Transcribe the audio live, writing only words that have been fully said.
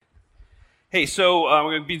Hey, so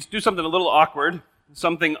we're going to do something a little awkward,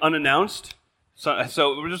 something unannounced.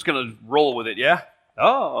 So we're just going to roll with it, yeah?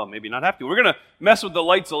 Oh, maybe not have to. We're going to mess with the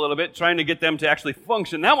lights a little bit, trying to get them to actually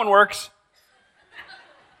function. That one works.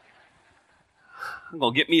 I'm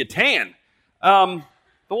going to get me a tan. The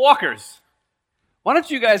walkers. Why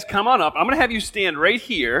don't you guys come on up? I'm going to have you stand right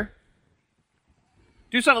here.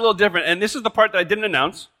 Do something a little different. And this is the part that I didn't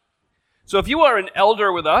announce. So if you are an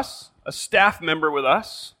elder with us, a staff member with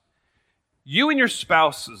us, you and your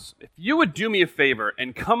spouses, if you would do me a favor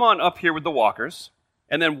and come on up here with the walkers,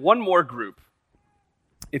 and then one more group.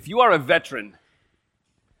 If you are a veteran,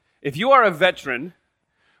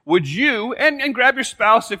 would you, and grab your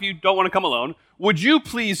spouse if you don't want to come alone, would you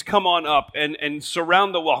please come on up and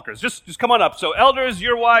surround the walkers? Just come on up. So elders,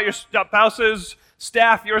 your wife, your spouses,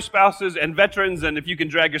 staff, your spouses, and veterans, and if you can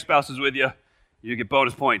drag your spouses with you, you get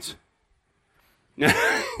bonus points.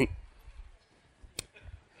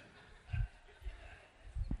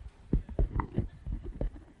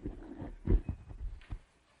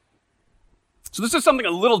 So this is something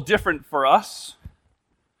a little different for us.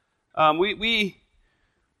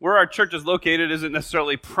 Where our church is located isn't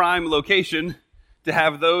necessarily prime location to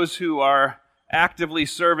have those who are actively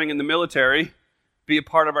serving in the military be a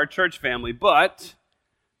part of our church family. But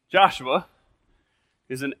Joshua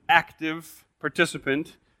is an active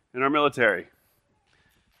participant in our military.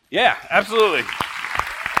 Yeah, absolutely.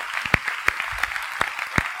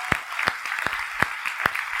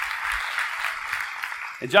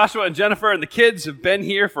 And Joshua and Jennifer and the kids have been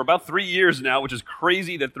here for about 3 years now, which is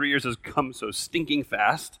crazy that 3 years has come so stinking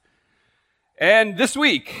fast. And this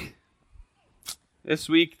week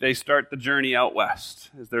they start the journey out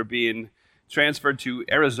west as they're being transferred to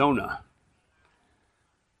Arizona.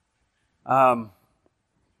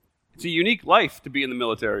 It's a unique life to be in the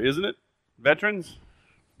military, isn't it? Veterans?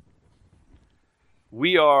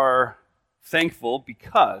 We are thankful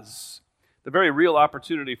because the very real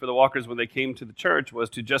opportunity for the walkers when they came to the church was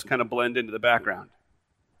to just kind of blend into the background.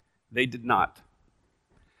 They did not.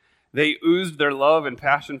 They oozed their love and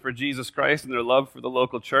passion for Jesus Christ and their love for the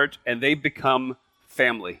local church, and they become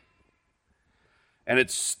family. And it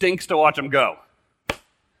stinks to watch them go.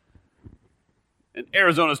 And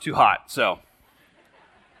Arizona's too hot, so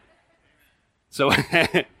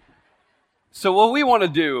So what we want to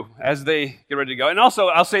do as they get ready to go, and also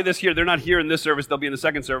I'll say this here, they're not here in this service, they'll be in the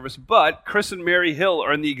second service, but Chris and Mary Hill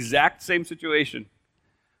are in the exact same situation.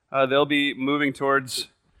 They'll be moving towards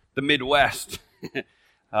the Midwest.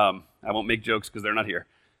 I won't make jokes because they're not here.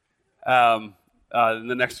 In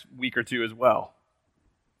the next week or two as well.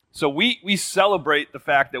 So we celebrate the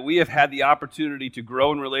fact that we have had the opportunity to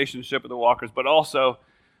grow in relationship with the walkers, but also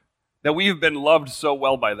that we have been loved so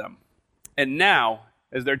well by them. And now,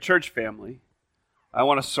 as their church family, I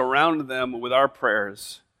want to surround them with our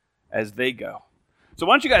prayers as they go. So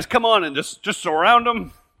why don't you guys come on and just surround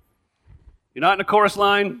them? You're not in a chorus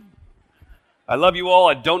line. I love you all.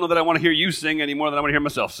 I don't know that I want to hear you sing any more than I want to hear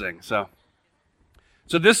myself sing. So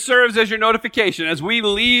this serves as your notification. As we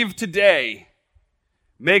leave today,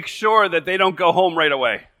 make sure that they don't go home right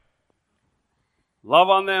away. Love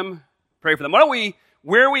on them. Pray for them. Why don't we,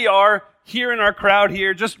 where we are, here in our crowd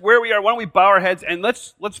here, just where we are, why don't we bow our heads and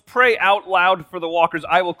let's pray out loud for the walkers.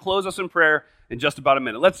 I will close us in prayer in just about a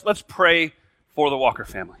minute. Let's pray for the Walker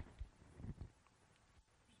family.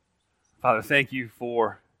 Father, thank you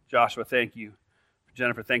for Joshua. Thank you for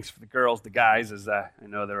Jennifer. Thanks for the girls, the guys, as I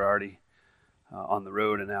know they're already on the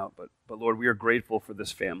road and out. But Lord, we are grateful for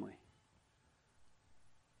this family.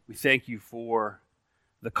 We thank you for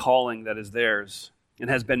the calling that is theirs and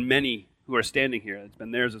has been many who are standing here. It's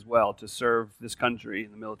been theirs as well to serve this country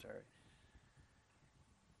in the military.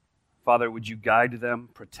 Father, would you guide them,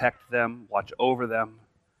 protect them, watch over them?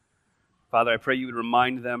 Father, I pray you would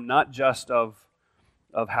remind them not just of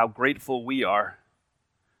how grateful we are,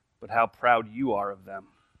 but how proud you are of them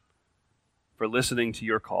for listening to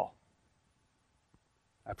your call.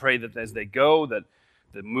 I pray that as they go, that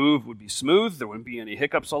the move would be smooth, there wouldn't be any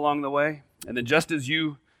hiccups along the way. And then just as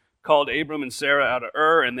you called Abram and Sarah out of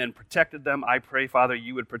Ur and then protected them, I pray, Father,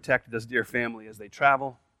 you would protect this dear family as they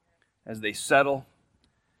travel, as they settle.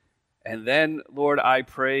 And then, Lord, I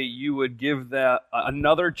pray you would give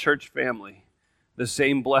another church family the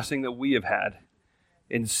same blessing that we have had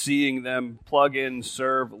in seeing them plug in,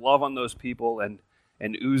 serve, love on those people, and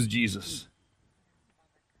ooze Jesus.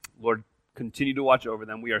 Lord, continue to watch over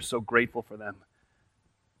them. We are so grateful for them.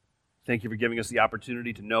 Thank you for giving us the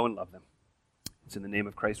opportunity to know and love them. It's in the name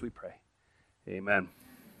of Christ we pray. Amen.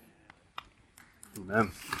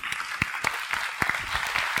 Amen.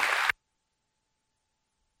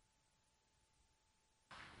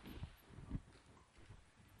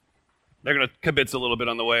 They're going to kibitz a little bit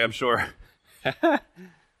on the way, I'm sure.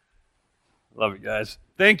 Love you guys.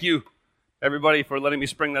 Thank you, everybody, for letting me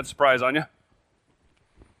spring that surprise on you.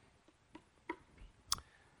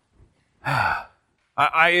 I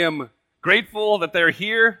am grateful that they're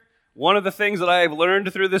here. One of the things that I have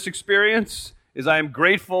learned through this experience is I am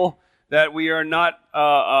grateful that we are not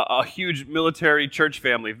a huge military church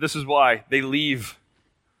family. This is why they leave.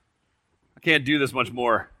 I can't do this much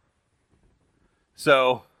more.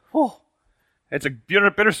 So, it's a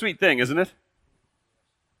bittersweet thing, isn't it?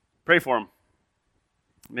 Pray for them.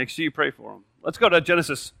 Make sure you pray for them. Let's go to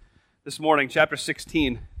Genesis this morning, chapter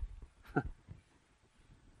 16.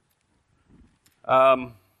 Talk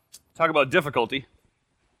about difficulty.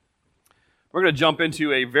 We're going to jump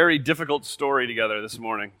into a very difficult story together this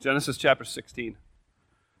morning. Genesis chapter 16.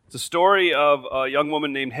 It's a story of a young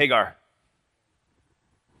woman named Hagar.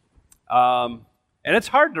 And it's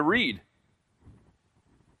hard to read.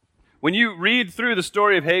 When you read through the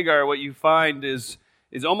story of Hagar, what you find is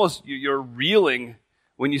almost you're reeling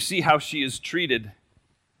when you see how she is treated.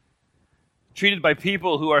 Treated by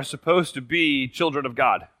people who are supposed to be children of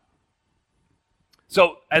God.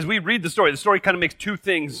 So as we read the story kind of makes two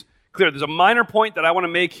things clear. There's a minor point that I want to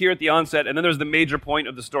make here at the onset, and then there's the major point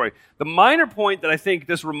of the story. The minor point that I think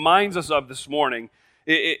this reminds us of this morning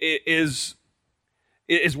is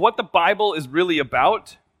what the Bible is really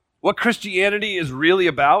about, what Christianity is really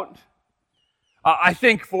about. I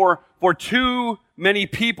think for too many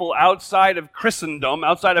people outside of Christendom,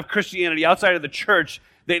 outside of Christianity, outside of the church,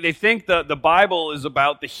 they think the Bible is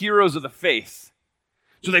about the heroes of the faith.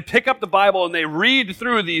 So they pick up the Bible and they read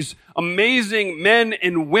through these amazing men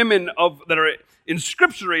and women that are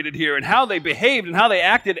inscripturated here and how they behaved and how they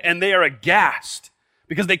acted, and they are aghast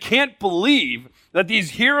because they can't believe that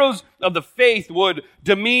these heroes of the faith would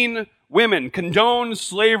demean women, condone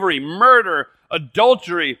slavery, murder,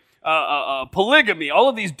 adultery, polygamy, all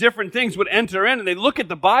of these different things would enter in, and they look at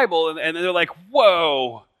the Bible and they're like,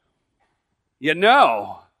 whoa, you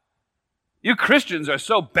Christians are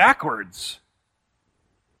so backwards.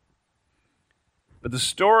 But the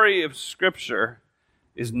story of Scripture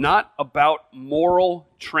is not about moral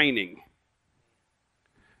training.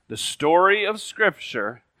 The story of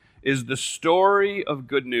Scripture is the story of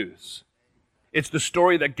good news. It's the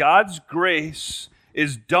story that God's grace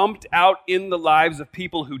is dumped out in the lives of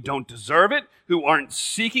people who don't deserve it, who aren't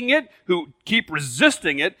seeking it, who keep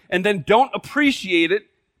resisting it, and then don't appreciate it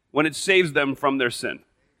when it saves them from their sin.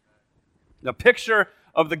 The picture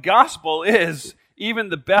of the gospel is even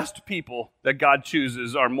the best people that God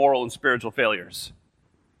chooses are moral and spiritual failures.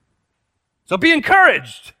 So be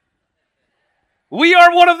encouraged. We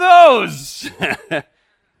are one of those.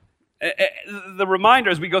 The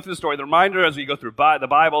reminder as we go through the story, the reminder as we go through the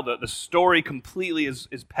Bible, the story completely is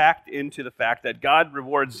packed into the fact that God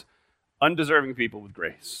rewards undeserving people with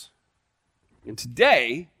grace. And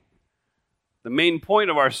today, the main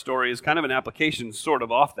point of our story is kind of an application sort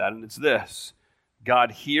of off that, and it's this.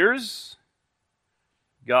 God hears,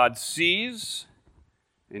 God sees,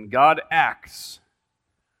 and God acts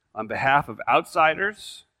on behalf of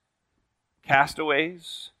outsiders,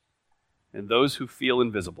 castaways, and those who feel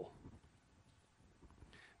invisible.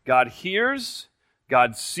 God hears,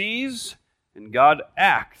 God sees, and God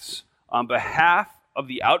acts on behalf of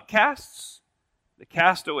the outcasts, the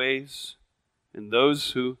castaways, and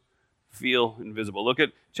those who feel invisible. Look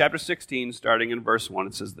at chapter 16, starting in verse 1.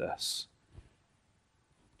 It says this.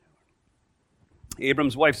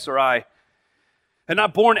 Abram's wife Sarai had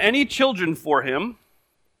not borne any children for him,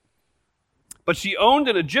 but she owned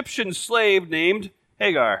an Egyptian slave named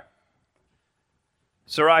Hagar.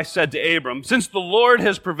 Sarai said to Abram, "Since the Lord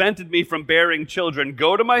has prevented me from bearing children,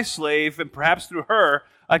 go to my slave, and perhaps through her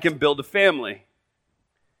I can build a family."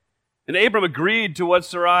 And Abram agreed to what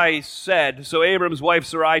Sarai said. So Abram's wife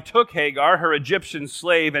Sarai took Hagar, her Egyptian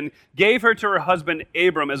slave, and gave her to her husband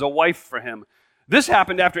Abram as a wife for him. This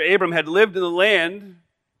happened after Abram had lived in the land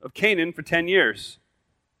of Canaan for 10 years.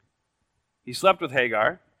 He slept with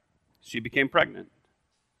Hagar. She became pregnant.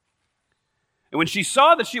 And when she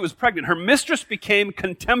saw that she was pregnant, her mistress became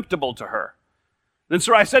contemptible to her. Then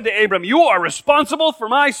Sarai said to Abram, "You are responsible for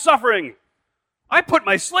my suffering. I put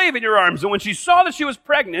my slave in your arms, and when she saw that she was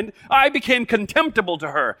pregnant, I became contemptible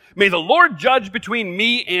to her. May the Lord judge between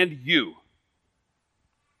me and you."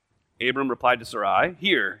 Abram replied to Sarai,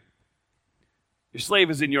 "Here, your slave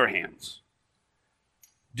is in your hands.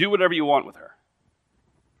 Do whatever you want with her."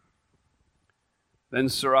 Then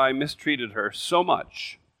Sarai mistreated her so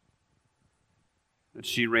much that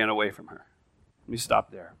she ran away from her. Let me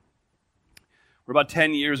stop there. We're about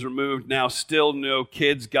 10 years removed now, still no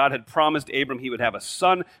kids. God had promised Abram he would have a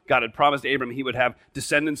son. God had promised Abram he would have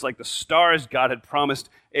descendants like the stars. God had promised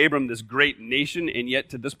Abram this great nation, and yet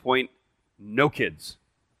to this point, no kids.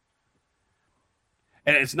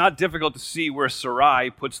 And it's not difficult to see where Sarai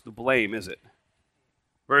puts the blame, is it?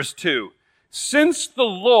 Verse 2, since the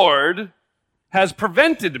Lord has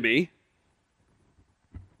prevented me.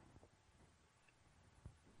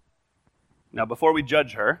 Now, before we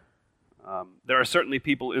judge her, there are certainly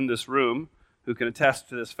people in this room who can attest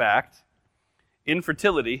to this fact.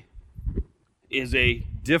 Infertility is a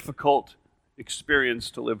difficult experience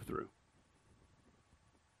to live through.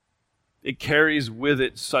 It carries with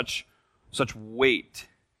it such weight.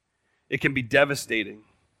 It can be devastating.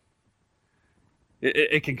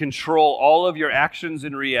 It can control all of your actions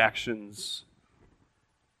and reactions.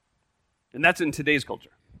 And that's in today's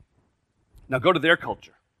culture. Now go to their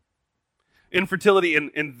culture. Infertility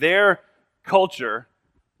in their culture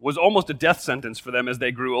was almost a death sentence for them as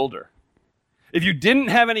they grew older. If you didn't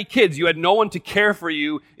have any kids, you had no one to care for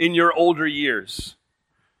you in your older years.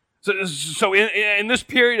 So in this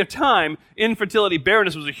period of time, infertility,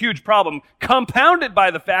 barrenness was a huge problem, compounded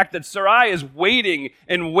by the fact that Sarai is waiting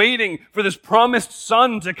and waiting for this promised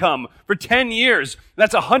son to come for 10 years.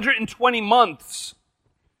 That's 120 months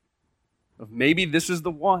of maybe this is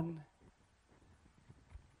the one.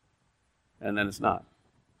 And then it's not.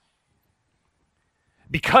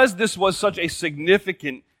 Because this was such a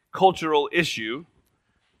significant cultural issue,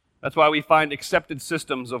 that's why we find accepted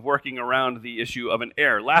systems of working around the issue of an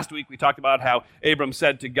heir. Last week we talked about how Abram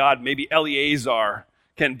said to God, maybe Eleazar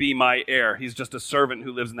can be my heir. He's just a servant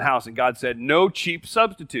who lives in the house. And God said, no cheap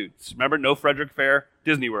substitutes. Remember, no Frederick Fair,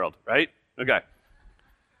 Disney World, right? Okay.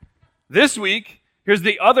 This week, here's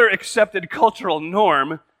the other accepted cultural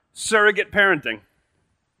norm, surrogate parenting.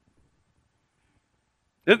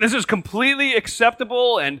 This is completely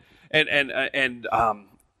acceptable and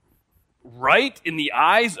right in the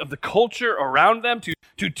eyes of the culture around them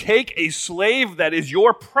to take a slave that is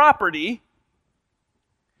your property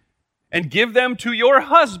and give them to your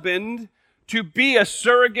husband to be a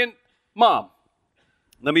surrogate mom.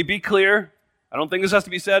 Let me be clear. I don't think this has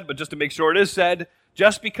to be said, but just to make sure it is said,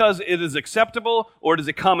 just because it is acceptable or it is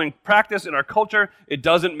a common practice in our culture, it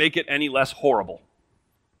doesn't make it any less horrible.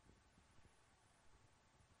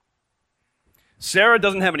 Sarah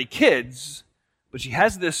doesn't have any kids, but she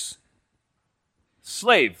has this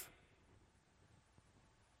slave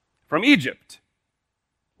from Egypt.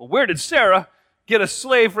 Well, where did Sarah get a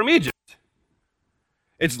slave from Egypt?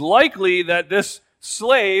 It's likely that this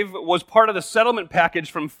slave was part of the settlement package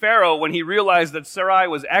from Pharaoh when he realized that Sarai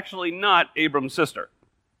was actually not Abram's sister.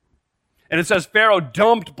 And it says Pharaoh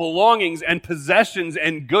dumped belongings and possessions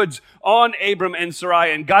and goods on Abram and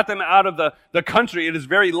Sarai and got them out of the country. It is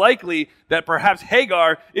very likely that perhaps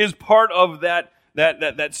Hagar is part of that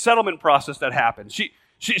settlement process that happened.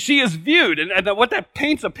 She is viewed, and what that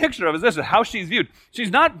paints a picture of is this, is how she's viewed.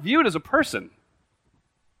 She's not viewed as a person.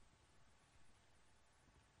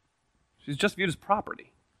 She's just viewed as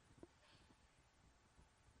property.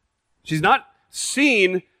 She's not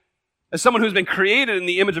seen as someone who's been created in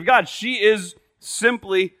the image of God. She is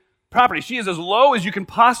simply property. She is as low as you can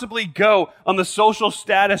possibly go on the social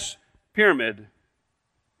status pyramid.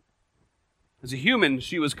 As a human,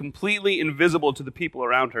 she was completely invisible to the people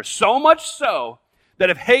around her. So much so that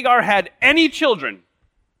if Hagar had any children,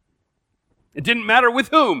 it didn't matter with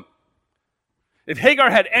whom. If Hagar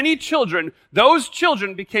had any children, those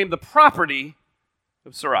children became the property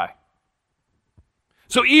of Sarai.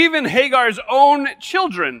 So even Hagar's own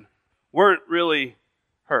children weren't really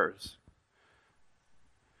hers.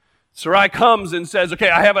 Sarai comes and says, okay,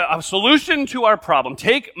 I have a solution to our problem.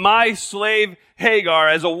 Take my slave Hagar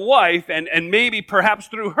as a wife, and maybe perhaps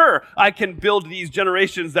through her I can build these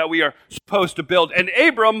generations that we are supposed to build. And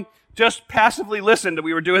Abram just passively listened.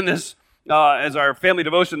 We were doing this as our family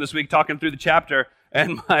devotion this week, talking through the chapter,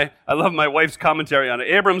 and I love my wife's commentary on it.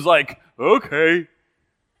 Abram's like, okay.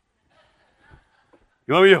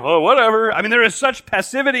 You want me? Oh, whatever. I mean, there is such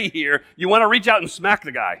passivity here. You want to reach out and smack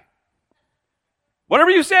the guy. Whatever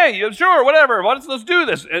you say, sure, whatever. Let's do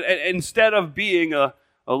this. And instead of being a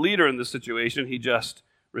leader in this situation, he just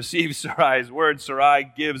receives Sarai's word.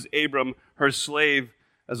 Sarai gives Abram her slave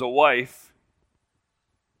as a wife.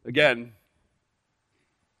 Again,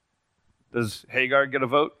 does Hagar get a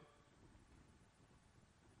vote?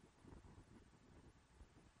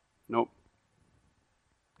 Nope.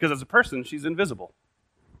 Because as a person, she's invisible.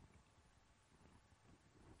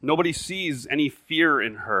 Nobody sees any fear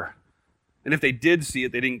in her. And if they did see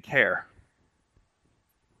it, they didn't care.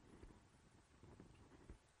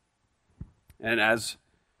 And as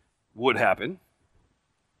would happen,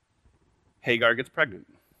 Hagar gets pregnant.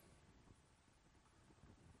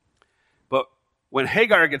 But when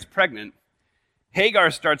Hagar gets pregnant,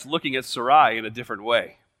 Hagar starts looking at Sarai in a different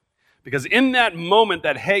way. Because in that moment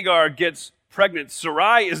that Hagar gets pregnant,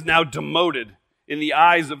 Sarai is now demoted in the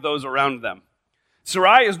eyes of those around them.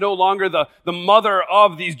 Sarai is no longer the mother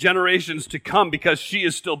of these generations to come because she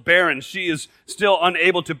is still barren. She is still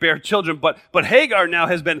unable to bear children. But Hagar now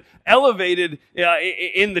has been elevated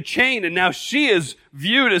in the chain, and now she is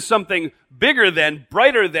viewed as something bigger than,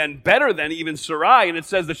 brighter than, better than even Sarai. And it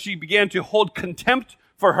says that she began to hold contempt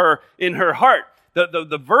for her in her heart.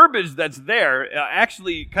 The verbiage that's there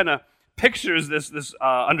actually kind of pictures this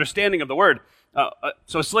understanding of the word.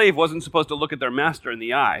 So a slave wasn't supposed to look at their master in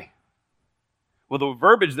the eye. Well, the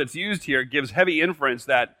verbiage that's used here gives heavy inference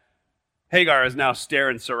that Hagar is now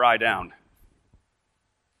staring Sarai down.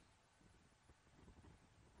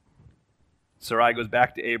 Sarai goes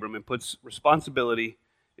back to Abram and puts responsibility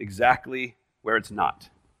exactly where it's not.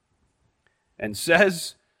 And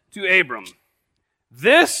says to Abram,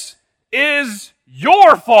 "This is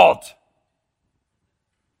your fault.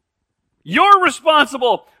 You're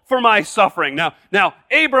responsible for my suffering." Now,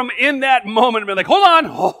 Abram in that moment would be like, hold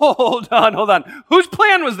on. Whose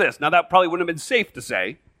plan was this? Now, that probably wouldn't have been safe to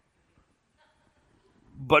say,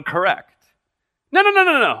 but correct.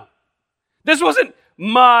 No. This wasn't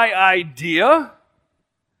my idea.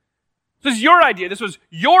 This is your idea. This was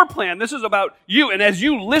your plan. This is about you. And as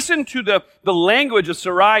you listen to the language of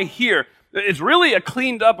Sarai here, it's really a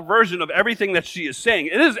cleaned up version of everything that she is saying.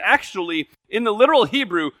 It is actually, in the literal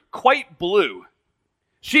Hebrew, quite blue.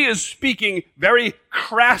 She is speaking very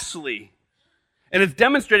crassly. And it's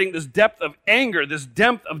demonstrating this depth of anger, this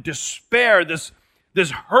depth of despair, this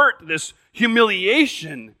hurt, this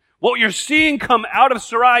humiliation. What you're seeing come out of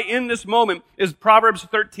Sarai in this moment is Proverbs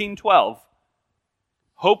 13:12.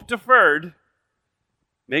 Hope deferred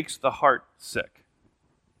makes the heart sick.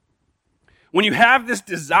 When you have this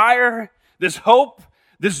desire, this hope,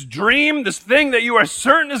 this dream, this thing that you are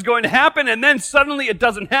certain is going to happen, and then suddenly it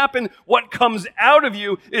doesn't happen, what comes out of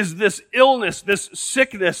you is this illness, this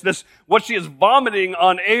sickness, this what she is vomiting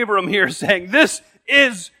on Abram here, saying, "This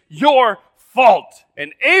is your fault."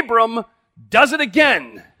 And Abram does it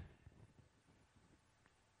again.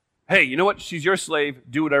 Hey, you know what? She's your slave.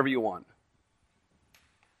 Do whatever you want.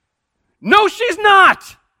 No, she's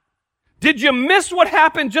not. Did you miss what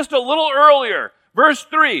happened just a little earlier? Verse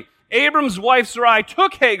 3. Abram's wife Sarai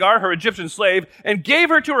took Hagar, her Egyptian slave, and gave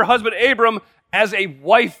her to her husband Abram as a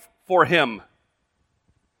wife for him.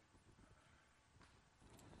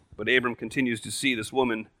 But Abram continues to see this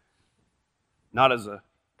woman not as a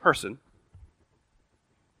person,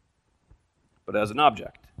 but as an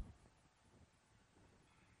object.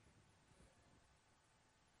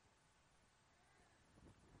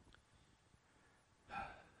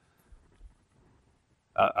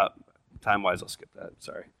 Time-wise, I'll skip that.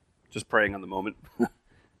 Sorry. Just praying on the moment.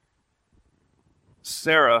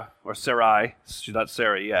 Sarah, or Sarai, she's not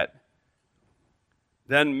Sarah yet,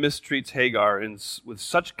 then mistreats Hagar with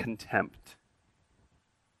such contempt,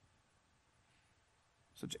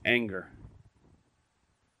 such anger,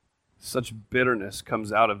 such bitterness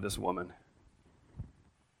comes out of this woman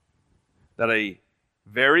that a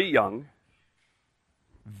very young,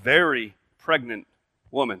 very pregnant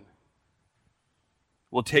woman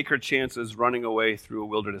will take her chances running away through a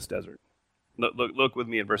wilderness desert. Look with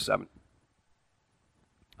me at verse 7.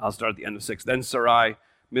 I'll start at the end of 6. Then Sarai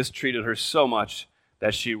mistreated her so much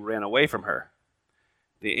that she ran away from her.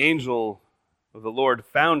 The angel of the Lord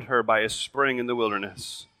found her by a spring in the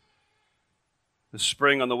wilderness, the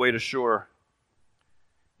spring on the way to Shur.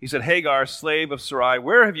 He said, "Hagar, slave of Sarai,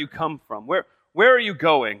 where have you come from? Where are you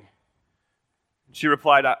going?" She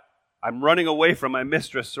replied, "I'm running away from my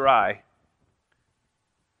mistress Sarai."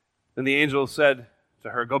 Then the angel said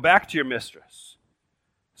to her, "Go back to your mistress.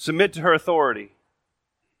 Submit to her authority."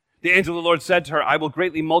 The angel of the Lord said to her, "I will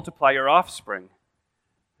greatly multiply your offspring,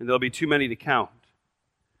 and there'll be too many to count."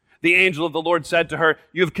 The angel of the Lord said to her,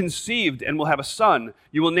 "You have conceived and will have a son.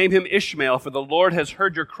 You will name him Ishmael, for the Lord has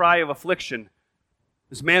heard your cry of affliction.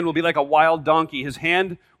 This man will be like a wild donkey. His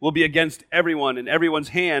hand will be against everyone, and everyone's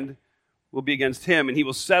hand will be against him, and he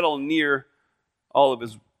will settle near all of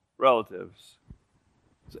his relatives."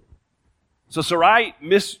 So Sarai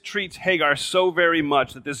mistreats Hagar so very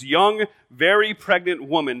much that this young, very pregnant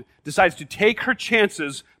woman decides to take her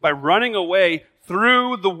chances by running away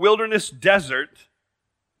through the wilderness desert.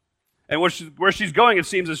 And where she's going, it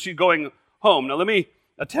seems, is she's going home. Now let me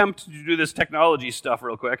attempt to do this technology stuff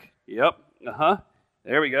real quick. Yep.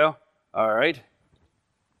 There we go. All right.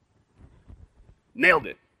 Nailed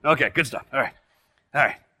it. Okay, good stuff. All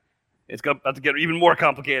right. It's about to get even more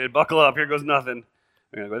complicated. Buckle up. Here goes nothing.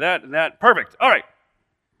 We're going to go that and that. Perfect. All right.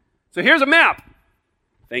 So here's a map.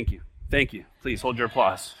 Thank you. Thank you. Please hold your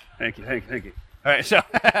applause. Thank you. Thank you. Thank you. All right. So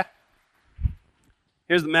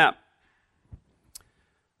here's the map.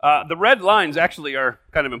 The red lines actually are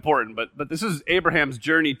kind of important, but this is Abraham's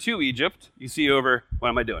journey to Egypt. You see over, what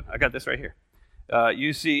am I doing? I got this right here.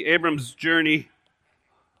 You see Abram's journey.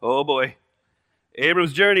 Oh boy.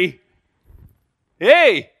 Abram's journey.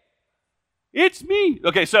 Hey, it's me.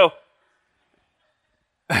 Okay, so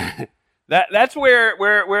that's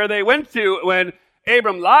where they went to when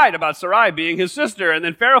Abram lied about Sarai being his sister, and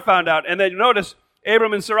then Pharaoh found out, and then notice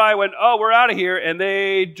Abram and Sarai went, oh, we're out of here, and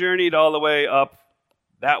they journeyed all the way up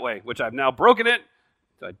that way, which I've now broken it.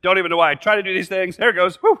 So I don't even know why I try to do these things. There it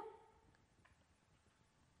goes. Whew.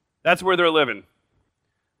 That's where they're living,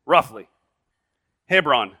 roughly.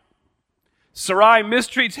 Hebron. Sarai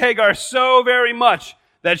mistreats Hagar so very much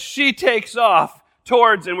that she takes off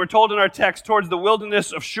towards, and we're told in our text, towards the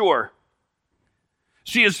wilderness of Shur.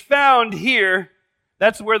 She is found here.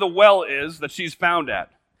 That's where the well is that she's found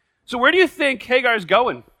at. So where do you think Hagar's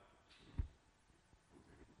going?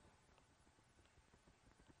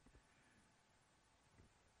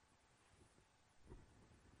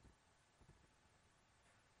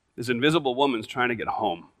 This invisible woman's trying to get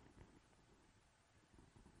home.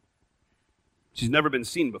 She's never been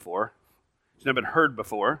seen before. She's never been heard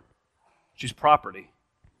before. She's property.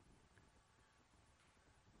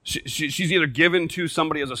 She's either given to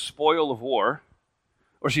somebody as a spoil of war,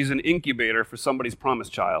 or she's an incubator for somebody's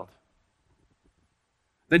promised child.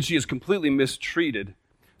 Then she is completely mistreated,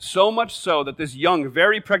 so much so that this young,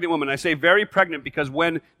 very pregnant woman, I say very pregnant because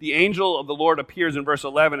when the angel of the Lord appears in verse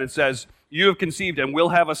 11 and says, you have conceived and will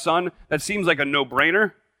have a son, that seems like a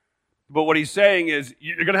no-brainer. But what he's saying is,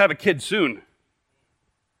 you're going to have a kid soon.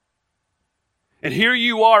 And here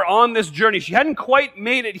you are on this journey. She hadn't quite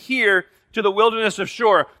made it here to the wilderness of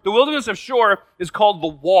Shur. The wilderness of Shur is called the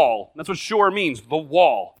wall. That's what Shur means, the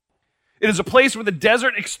wall. It is a place where the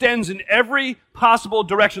desert extends in every possible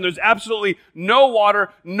direction. There's absolutely no water,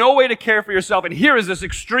 no way to care for yourself. And here is this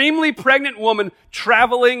extremely pregnant woman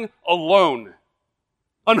traveling alone.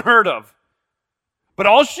 Unheard of. But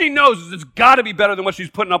all she knows is it's got to be better than what she's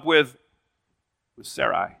putting up with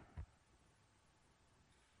Sarai.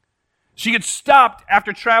 She gets stopped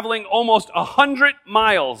after traveling almost 100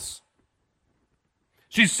 miles.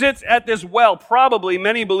 She sits at this well. Probably,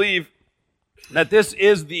 many believe that this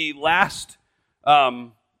is the last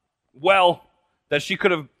well that she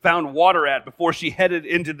could have found water at before she headed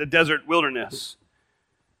into the desert wilderness.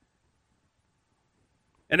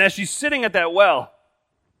 And as she's sitting at that well,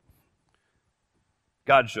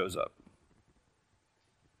 God shows up.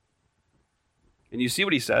 And you see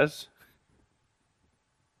what he says?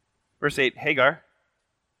 Verse 8, Hagar,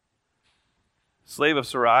 slave of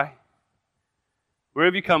Sarai, where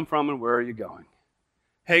have you come from and where are you going?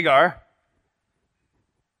 Hagar,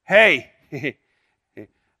 hey,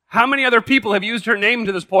 how many other people have used her name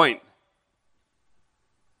to this point?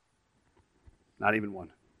 Not even one.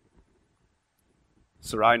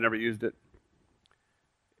 Sarai never used it.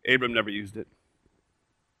 Abram never used it.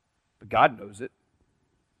 But God knows it.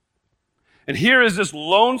 And here is this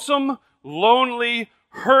lonesome, lonely,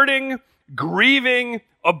 hurting, grieving,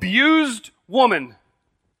 abused woman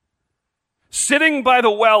sitting by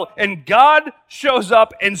the well, and God shows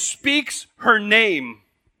up and speaks her name.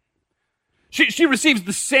 She receives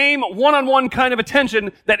the same one-on-one kind of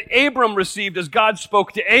attention that Abram received as God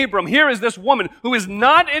spoke to Abram. Here is this woman who is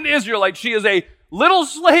not an Israelite. She is a little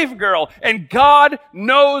slave girl, and God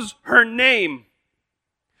knows her name.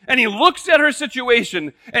 And he looks at her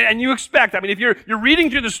situation, and you expect, if you're reading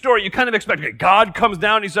through the story, you kind of expect, okay, God comes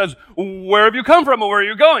down and he says, where have you come from and where are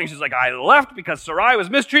you going? She's like, I left because Sarai was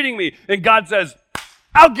mistreating me. And God says,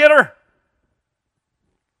 I'll get her.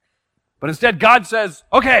 But instead, God says,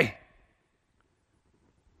 okay,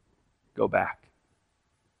 go back.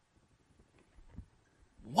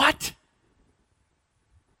 What?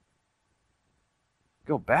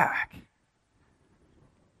 Go back?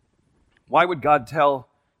 Why would God tell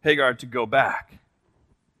Hagar to go back?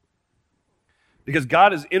 Because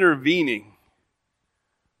God is intervening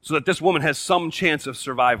so that this woman has some chance of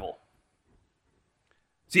survival.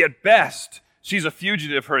 See, at best, she's a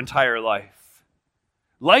fugitive her entire life.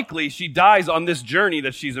 Likely, she dies on this journey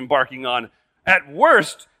that she's embarking on. At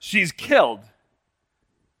worst, she's killed.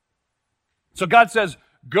 So God says,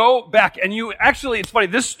 go back. And it's funny,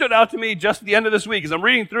 this stood out to me just at the end of this week as I'm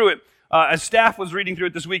reading through it. As staff was reading through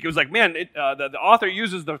it this week, it was like, man, the author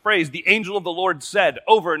uses the phrase, the angel of the Lord said,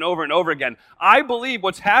 over and over and over again. I believe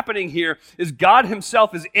what's happening here is God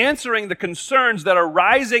himself is answering the concerns that are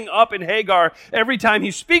rising up in Hagar. Every time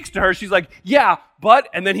he speaks to her, she's like, yeah, but,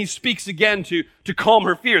 and then he speaks again to calm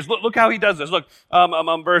her fears. Look how he does this. Look,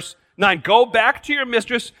 verse 9, go back to your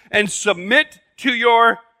mistress and submit to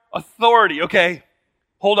your authority. Okay,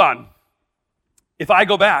 hold on. If I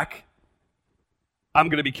go back, I'm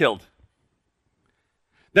going to be killed.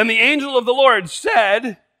 Then the angel of the Lord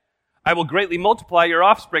said, I will greatly multiply your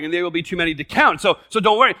offspring, and they will be too many to count. So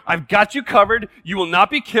don't worry. I've got you covered. You will not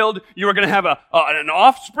be killed. You are going to have an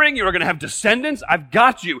offspring. You are going to have descendants. I've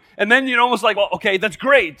got you. And then you're almost like, well, okay, that's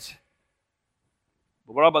great.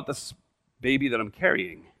 But what about this baby that I'm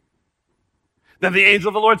carrying? Then the angel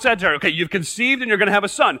of the Lord said to her, okay, you've conceived and you're going to have a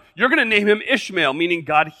son. You're going to name him Ishmael, meaning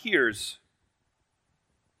God hears.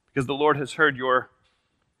 Because the Lord has heard your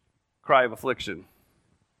cry of affliction.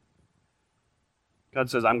 God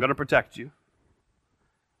says, I'm going to protect you.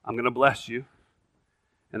 I'm going to bless you.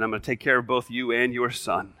 And I'm going to take care of both you and your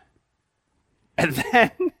son. And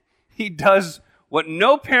then he does what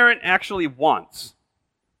no parent actually wants.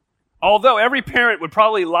 Although every parent would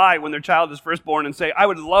probably lie when their child is first born and say, I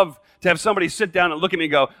would love to have somebody sit down and look at me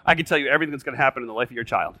and go, I can tell you everything that's going to happen in the life of your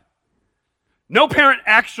child. No parent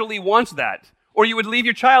actually wants that. Or you would leave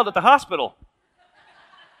your child at the hospital.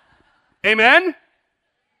 Amen?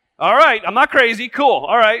 All right, I'm not crazy. Cool.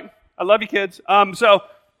 All right. I love you, kids. So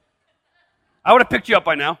I would have picked you up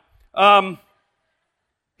by now.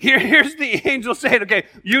 Here's the angel saying, okay,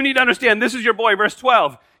 you need to understand, this is your boy, verse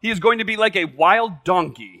 12. He is going to be like a wild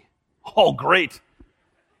donkey. Oh, great.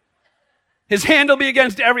 His hand will be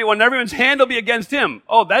against everyone, and everyone's hand will be against him.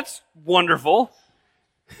 Oh, that's wonderful.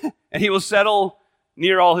 And he will settle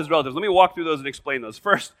near all his relatives. Let me walk through those and explain those.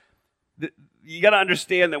 First, you got to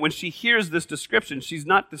understand that when she hears this description, she's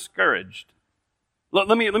not discouraged.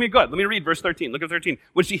 Let me read verse 13. Look at 13.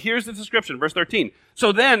 When she hears this description, verse 13.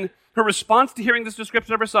 So then, her response to hearing this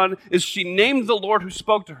description of her son is she named the Lord who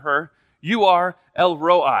spoke to her, you are El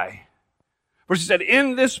Roi. For she said,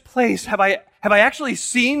 in this place have I actually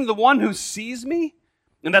seen the one who sees me?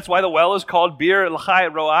 And that's why the well is called Bir Lahai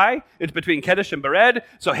Roi. It's between Kedesh and Bered.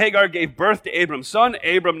 So Hagar gave birth to Abram's son.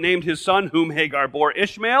 Abram named his son, whom Hagar bore,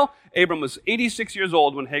 Ishmael. Abram was 86 years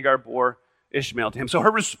old when Hagar bore Ishmael to him. So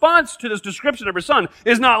her response to this description of her son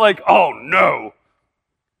is not like, oh no.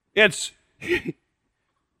 It's,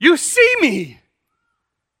 you see me.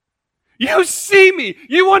 You see me.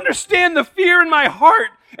 You understand the fear in my heart.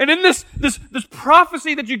 And in this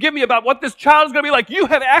prophecy that you give me about what this child is going to be like, you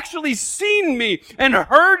have actually seen me and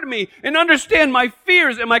heard me and understand my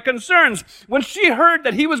fears and my concerns. When she heard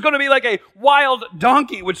that he was going to be like a wild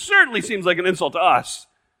donkey, which certainly seems like an insult to us,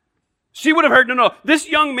 she would have heard, no, this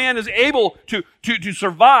young man is able to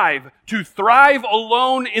survive, to thrive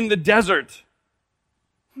alone in the desert.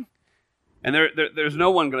 And there's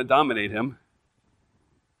no one going to dominate him.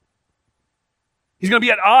 He's going to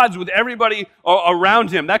be at odds with everybody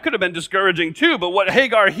around him. That could have been discouraging too, but what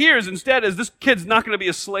Hagar hears instead is this kid's not going to be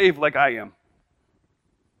a slave like I am.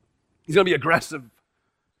 He's going to be aggressive.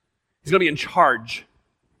 He's going to be in charge.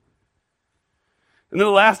 And then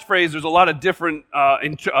the last phrase, there's a lot of different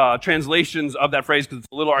translations of that phrase because it's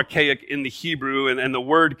a little archaic in the Hebrew, and the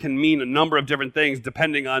word can mean a number of different things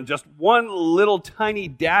depending on just one little tiny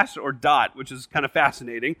dash or dot, which is kind of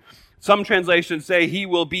fascinating. Some translations say he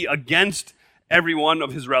will be against every one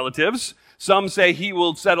of his relatives. Some say he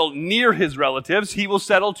will settle near his relatives. He will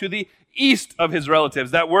settle to the east of his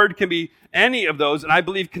relatives. That word can be any of those, and I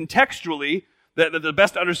believe contextually that the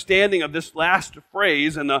best understanding of this last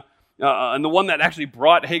phrase and the one that actually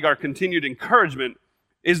brought Hagar continued encouragement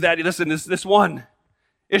is that, listen, this one,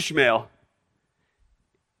 Ishmael,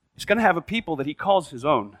 is going to have a people that he calls his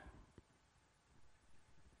own.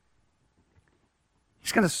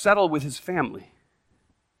 He's going to settle with his family.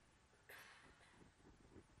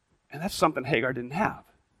 And that's something Hagar didn't have.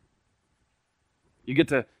 You get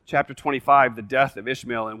to chapter 25, the death of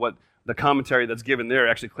Ishmael, and what the commentary that's given there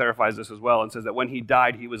actually clarifies this as well and says that when he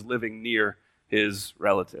died, he was living near his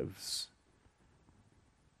relatives.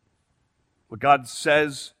 What God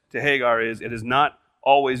says to Hagar is, it is not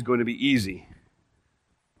always going to be easy,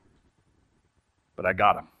 but I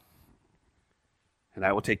got him, and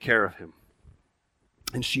I will take care of him.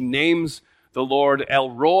 And she names the Lord El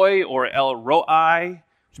Roi or El Roi,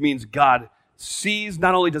 which means God sees.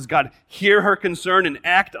 Not only does God hear her concern and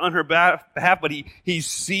act on her behalf, but he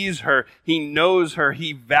sees her, he knows her,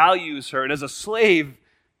 he values her. And as a slave,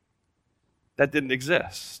 that didn't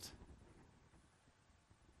exist.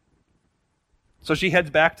 So she heads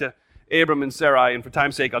back to Abram and Sarai, and for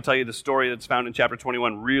time's sake, I'll tell you the story that's found in chapter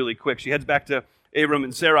 21 really quick. She heads back to Abram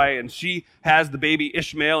and Sarai, and she has the baby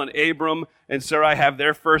Ishmael, and Abram and Sarai have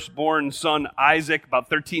their firstborn son Isaac about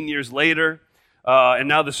 13 years later. And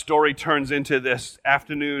now the story turns into this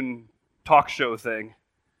afternoon talk show thing.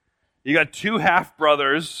 You got two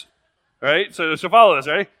half-brothers, right? So follow this,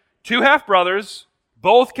 right? Two half-brothers,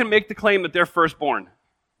 both can make the claim that they're firstborn.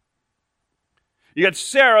 You got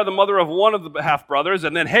Sarah, the mother of one of the half-brothers,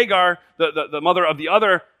 and then Hagar, the mother of the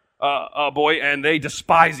other boy, and they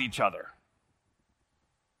despise each other.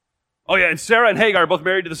 Oh yeah, and Sarah and Hagar are both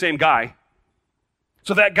married to the same guy.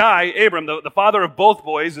 So that guy, Abram, the father of both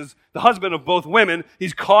boys, is the husband of both women.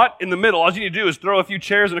 He's caught in the middle. All you need to do is throw a few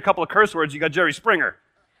chairs and a couple of curse words. You got Jerry Springer.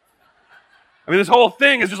 I mean, this whole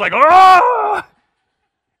thing is just like, ah!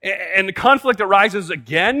 And the conflict arises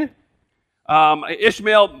again.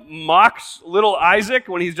 Ishmael mocks little Isaac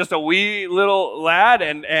when he's just a wee little lad,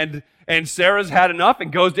 and Sarah's had enough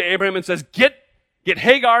and goes to Abraham and says, get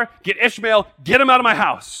Hagar, get Ishmael, get him out of my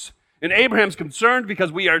house. And Abraham's concerned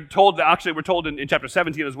because we're told in chapter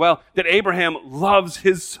 17 as well, that Abraham loves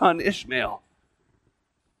his son Ishmael.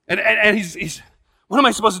 And he's what am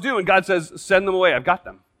I supposed to do? And God says, send them away. I've got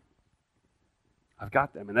them.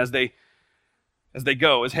 And as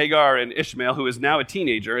Hagar and Ishmael, who is now a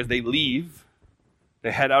teenager, as they leave,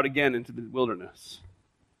 they head out again into the wilderness.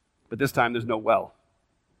 But this time there's no well.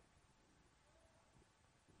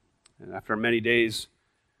 And after many days,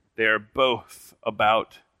 they are both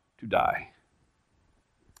about to die.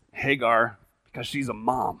 Hagar, because she's a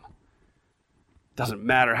mom, doesn't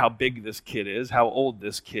matter how big this kid is, how old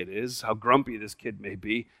this kid is, how grumpy this kid may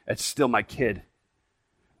be, it's still my kid.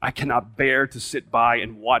 I cannot bear to sit by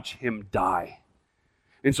and watch him die.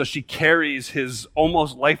 And so she carries his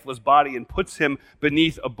almost lifeless body and puts him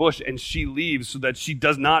beneath a bush, and she leaves so that she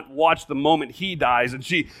does not watch the moment he dies. And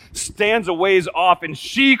she stands a ways off, and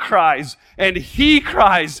she cries, and he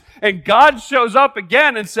cries, and God shows up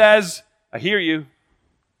again and says, I hear you.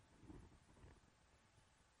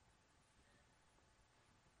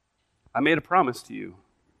 I made a promise to you.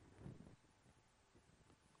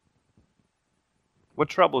 What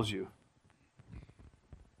troubles you?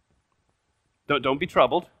 Don't be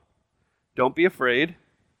troubled. Don't be afraid.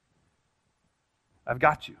 I've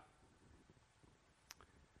got you.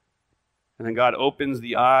 And then God opens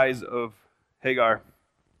the eyes of Hagar,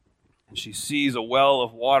 and she sees a well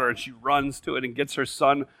of water, and she runs to it and gets her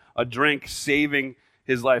son a drink, saving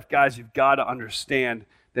his life. Guys, you've got to understand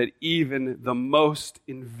that even the most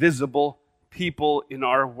invisible people in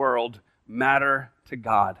our world matter to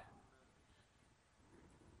God.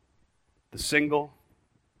 The single,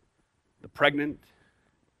 the pregnant,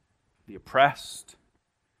 the oppressed,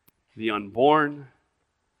 the unborn,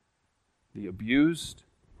 the abused,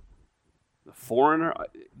 the foreigner,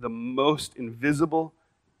 the most invisible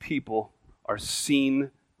people are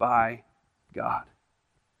seen by God.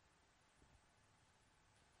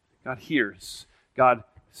 God hears, God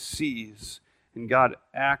sees, and God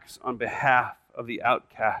acts on behalf of the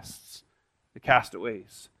outcasts, the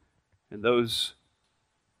castaways, and those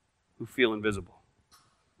who feel invisible.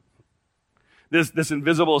 This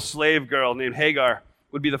invisible slave girl named Hagar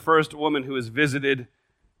would be the first woman who is visited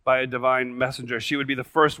by a divine messenger. She would be the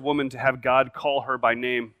first woman to have God call her by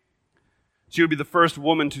name. She would be the first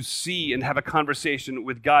woman to see and have a conversation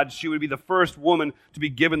with God. She would be the first woman to be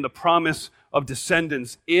given the promise of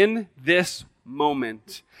descendants. In this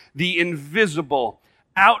moment, the invisible,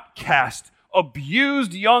 outcast,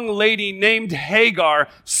 abused young lady named Hagar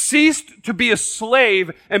ceased to be a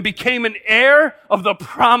slave and became an heir of the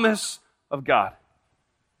promise of God.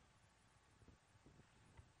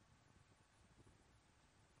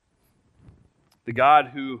 The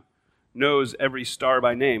God who knows every star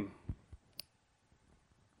by name,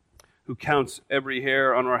 who counts every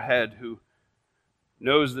hair on our head, who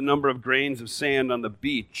knows the number of grains of sand on the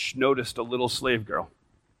beach, noticed a little slave girl.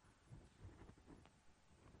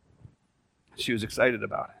 She was excited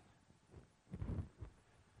about it.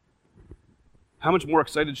 How much more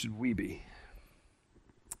excited should we be?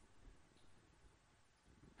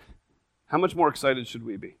 How much more excited should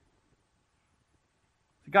we be?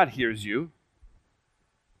 God hears you.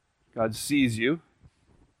 God sees you.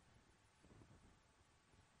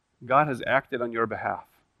 God has acted on your behalf.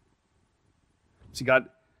 See, God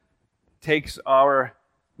takes our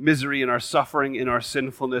misery and our suffering and our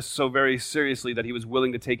sinfulness so very seriously that he was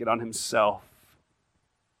willing to take it on himself.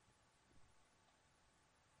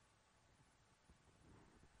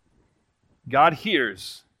 God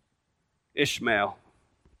hears Ishmael.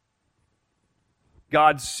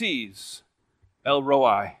 God sees El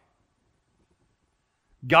Roi.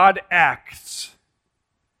 God acts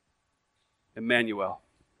Emmanuel.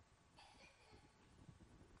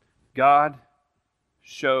 God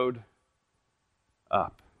showed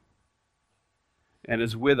up and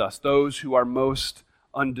is with us, those who are most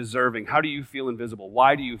undeserving. How do you feel invisible?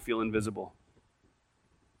 Why do you feel invisible?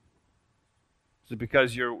 Is it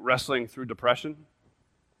because you're wrestling through depression?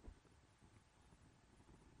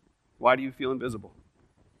 Why do you feel invisible?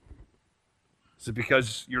 Is it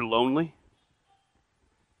because you're lonely?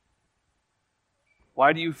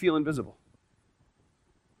 Why do you feel invisible?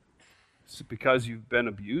 Is it because you've been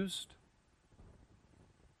abused?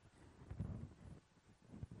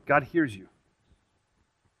 God hears you.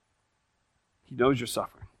 He knows you're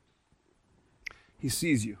suffering. He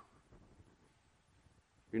sees you.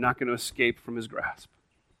 You're not going to escape from his grasp.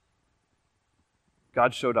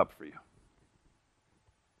 God showed up for you.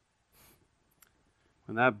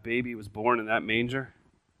 When that baby was born in that manger,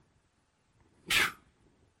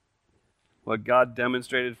 what God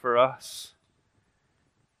demonstrated for us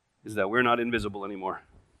is that we're not invisible anymore.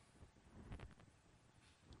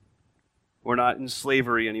 We're not in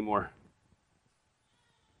slavery anymore.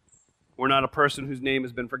 We're not a person whose name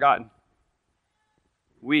has been forgotten.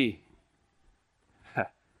 We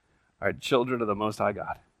are children of the Most High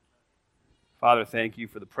God. Father, thank you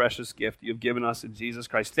for the precious gift you have given us in Jesus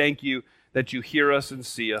Christ. Thank you that you hear us and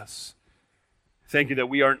see us. Thank you that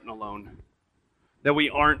we aren't alone, that we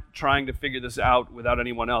aren't trying to figure this out without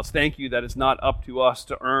anyone else. Thank you that it's not up to us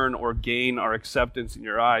to earn or gain our acceptance in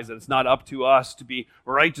your eyes, that it's not up to us to be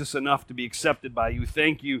righteous enough to be accepted by you.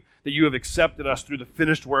 Thank you that you have accepted us through the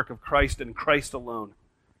finished work of Christ and Christ alone.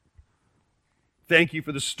 Thank you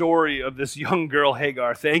for the story of this young girl,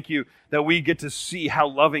 Hagar. Thank you that we get to see how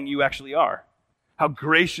loving you actually are, how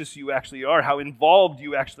gracious you actually are, how involved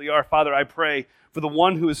you actually are. Father, I pray for the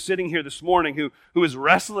one who is sitting here this morning who is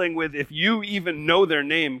wrestling with if you even know their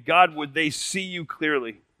name. God, would they see you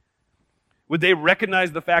clearly? Would they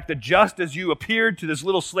recognize the fact that just as you appeared to this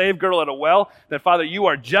little slave girl at a well, that, Father, you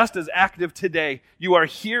are just as active today. You are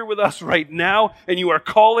here with us right now, and you are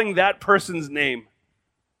calling that person's name.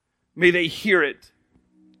 May they hear it.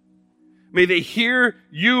 May they hear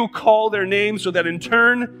you call their name so that in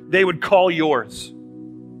turn they would call yours.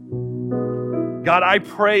 God, I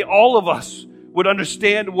pray all of us would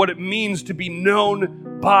understand what it means to be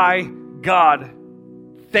known by God.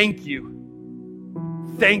 Thank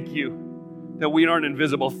you. Thank you that we aren't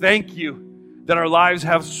invisible. Thank you that our lives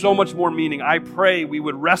have so much more meaning. I pray we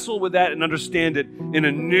would wrestle with that and understand it in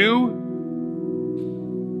a new,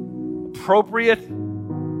 appropriate,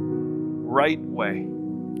 right way.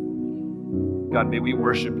 God, may we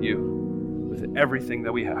worship you with everything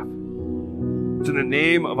that we have. It's in the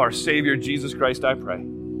name of our Savior, Jesus Christ, I pray.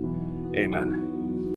 Amen.